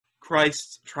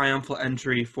Christ's triumphal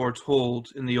entry foretold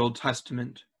in the Old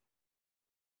Testament.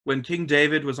 When King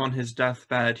David was on his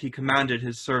deathbed, he commanded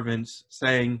his servants,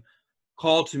 saying,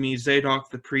 "Call to me Zadok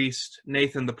the priest,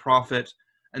 Nathan the prophet,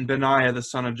 and Benaiah the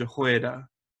son of Jehoiada."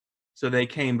 So they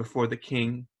came before the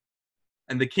king.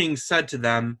 And the king said to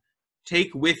them,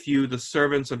 "Take with you the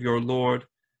servants of your Lord,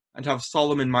 and have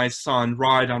Solomon my son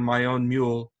ride on my own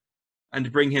mule,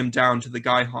 and bring him down to the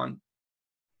Gihon.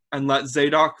 And let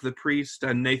Zadok the priest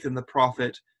and Nathan the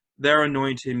prophet there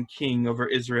anoint him king over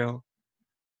Israel.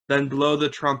 Then blow the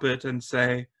trumpet and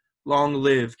say, 'Long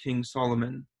live King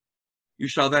Solomon.' You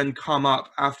shall then come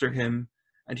up after him,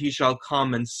 and he shall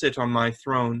come and sit on my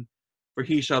throne, for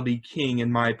he shall be king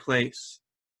in my place.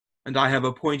 And I have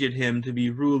appointed him to be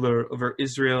ruler over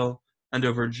Israel and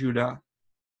over Judah."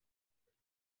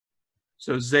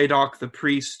 So Zadok the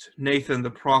priest, Nathan the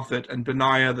prophet, and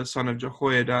Benaiah the son of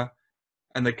Jehoiada,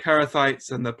 and the Kerethites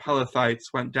and the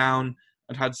Pelethites went down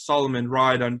and had Solomon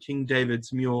ride on King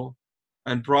David's mule,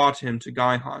 and brought him to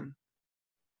Gihon.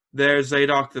 There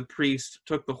Zadok the priest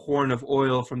took the horn of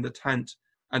oil from the tent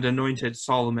and anointed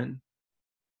Solomon.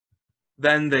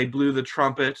 Then they blew the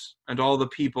trumpet, and all the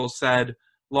people said,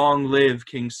 "Long live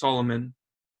King Solomon."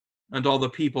 And all the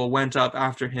people went up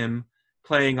after him,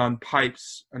 playing on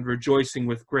pipes and rejoicing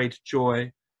with great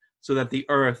joy, so that the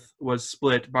earth was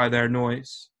split by their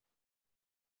noise.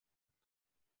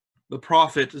 The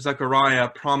prophet Zechariah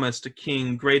promised a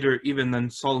king greater even than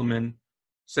Solomon,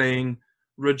 saying,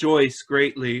 "Rejoice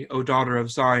greatly, O daughter of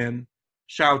Zion.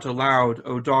 Shout aloud,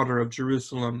 O daughter of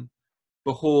Jerusalem.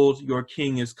 Behold, your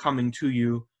king is coming to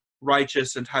you.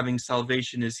 Righteous and having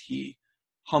salvation is he,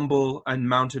 humble and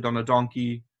mounted on a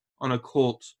donkey, on a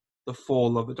colt, the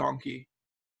foal of a donkey."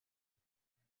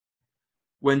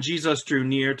 When Jesus drew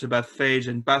near to Bethphage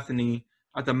and Bethany,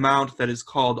 at the mount that is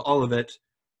called Olivet,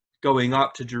 going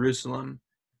up to Jerusalem,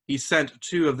 he sent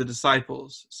 2 of the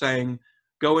disciples, saying,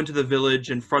 "Go into the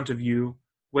village in front of you,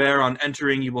 where on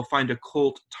entering you will find a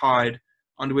colt tied,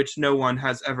 on which no one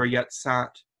has ever yet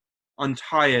sat.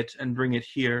 Untie it and bring it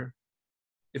here.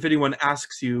 If anyone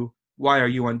asks you, 'Why are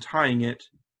you untying it?'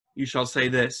 you shall say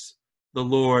this, 'The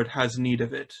Lord has need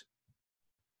of it.'"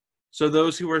 So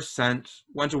those who were sent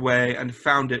went away and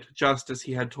found it just as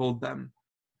he had told them.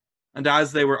 And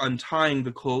as they were untying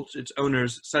the colt, its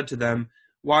owners said to them,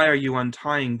 "Why are you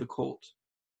untying the colt?"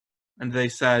 And they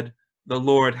said, "The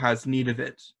Lord has need of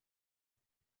it."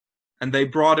 And they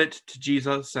brought it to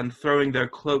Jesus, and throwing their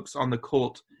cloaks on the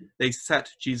colt, they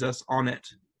set Jesus on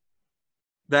it.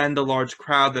 Then the large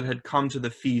crowd that had come to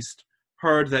the feast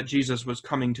heard that Jesus was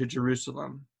coming to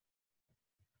Jerusalem.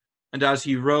 And as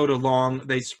he rode along,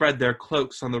 they spread their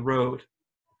cloaks on the road.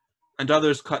 And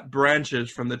others cut branches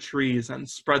from the trees and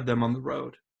spread them on the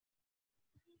road.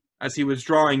 As he was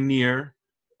drawing near,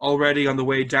 already on the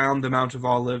way down the Mount of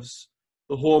Olives,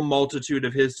 the whole multitude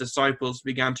of his disciples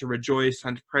began to rejoice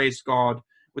and praise God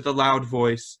with a loud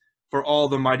voice for all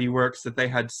the mighty works that they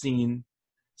had seen,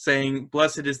 saying,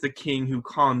 "Blessed is the King who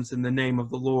comes in the name of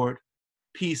the Lord.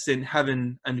 Peace in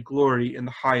heaven and glory in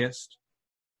the highest."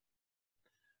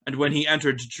 And when he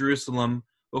entered Jerusalem,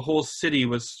 the whole city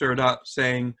was stirred up,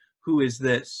 saying, "Who is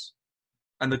this?"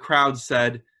 And the crowd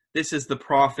said, "This is the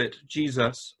prophet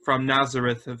Jesus from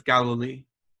Nazareth of Galilee."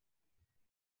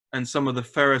 And some of the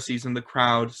Pharisees in the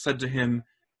crowd said to him,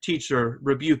 "Teacher,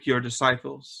 rebuke your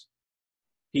disciples."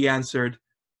 He answered,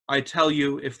 "I tell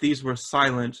you, if these were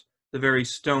silent, the very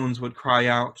stones would cry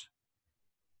out."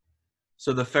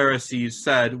 So the Pharisees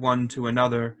said one to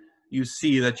another, "You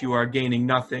see that you are gaining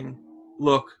nothing.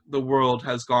 Look, the world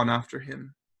has gone after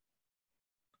him."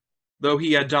 Though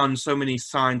he had done so many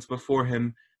signs before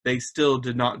him, they still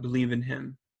did not believe in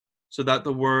him, so that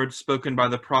the word spoken by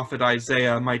the prophet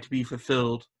Isaiah might be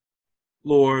fulfilled.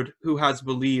 "Lord, who has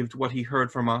believed what he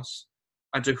heard from us?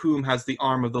 And to whom has the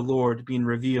arm of the Lord been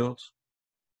revealed?"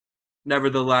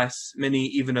 Nevertheless, many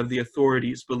even of the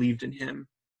authorities believed in him,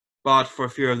 but for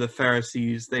fear of the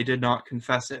Pharisees they did not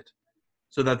confess it,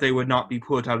 so that they would not be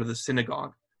put out of the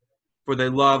synagogue, for they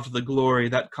loved the glory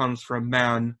that comes from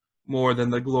man more than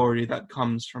the glory that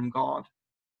comes from God.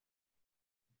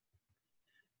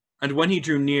 And when he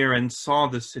drew near and saw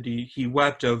the city, he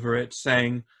wept over it,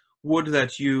 saying, "Would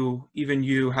that you, even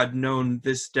you, had known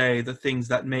this day the things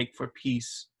that make for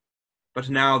peace, but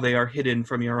now they are hidden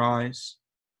from your eyes.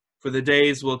 For the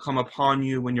days will come upon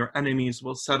you when your enemies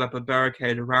will set up a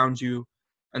barricade around you,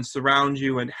 and surround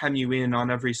you and hem you in on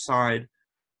every side,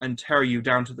 and tear you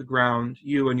down to the ground,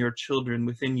 you and your children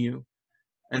within you,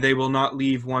 and they will not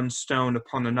leave one stone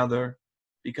upon another,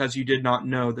 because you did not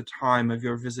know the time of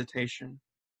your visitation."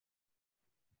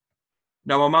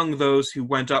 Now among those who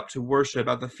went up to worship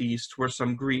at the feast were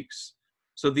some Greeks.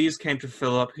 So these came to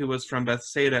Philip, who was from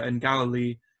Bethsaida in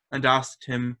Galilee, and asked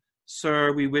him,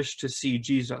 "Sir, we wish to see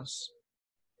Jesus."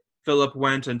 Philip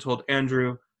went and told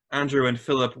Andrew. Andrew and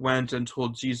Philip went and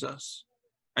told Jesus.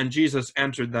 And Jesus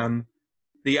answered them,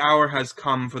 "The hour has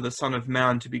come for the Son of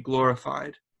Man to be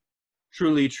glorified.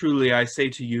 Truly, truly, I say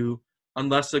to you,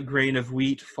 unless a grain of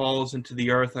wheat falls into the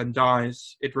earth and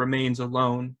dies, it remains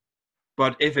alone.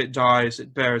 But if it dies,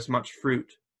 it bears much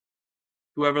fruit.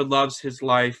 Whoever loves his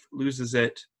life loses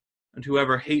it, and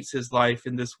whoever hates his life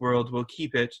in this world will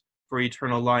keep it for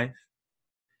eternal life.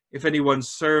 If anyone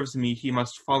serves me, he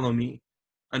must follow me,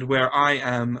 and where I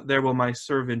am, there will my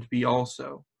servant be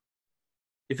also.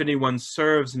 If anyone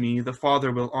serves me, the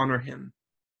Father will honor him."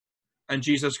 And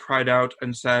Jesus cried out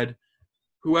and said,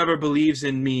 "Whoever believes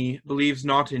in me believes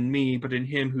not in me, but in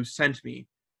him who sent me.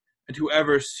 And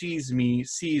whoever sees me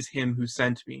sees him who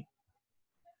sent me.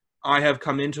 I have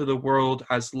come into the world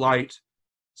as light,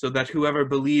 so that whoever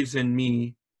believes in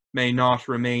me may not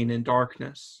remain in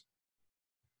darkness."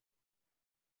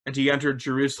 And he entered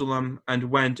Jerusalem and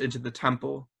went into the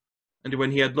temple. And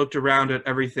when he had looked around at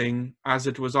everything, as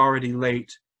it was already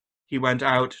late, he went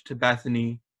out to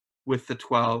Bethany with the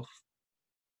 12.